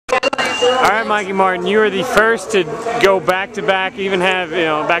All right, Mikey Martin, you were the first to go back-to-back, even have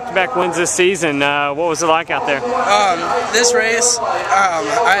back-to-back wins this season. What was it like out there? This race,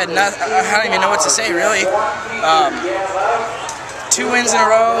 I don't even know what to say really. 2 wins in a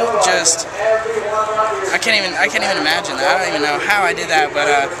row, just I can't even imagine that. I don't even know how I did that, but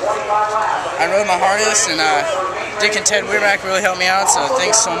I rode my hardest, and Dick and Ted Weirback really helped me out, so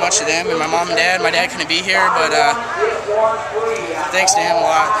thanks so much to them, and my mom and dad. My dad couldn't be here, but thanks to him a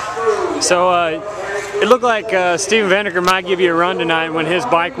lot. So it looked like Steven Vandeker might give you a run tonight. When his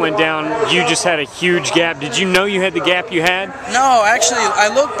bike went down, you just had a huge gap. Did you know you had the gap you had? No, actually, I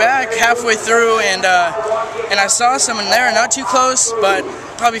looked back halfway through, and I saw someone there, not too close, but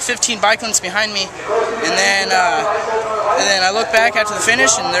probably 15 bike lengths behind me. And then I looked back after the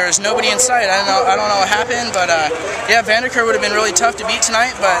finish, and there was nobody in sight. I don't know what happened, but yeah, Vandeker would have been really tough to beat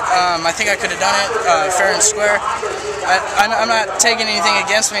tonight, but I think I could have done it fair and square. I'm not taking anything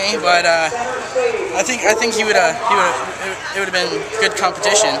against me, but I think it would have been good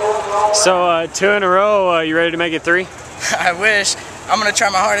competition. So 2 in a row, you ready to make it 3? I wish. I'm gonna try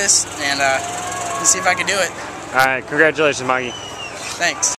my hardest and see if I can do it. All right, congratulations, Mikey. Thanks.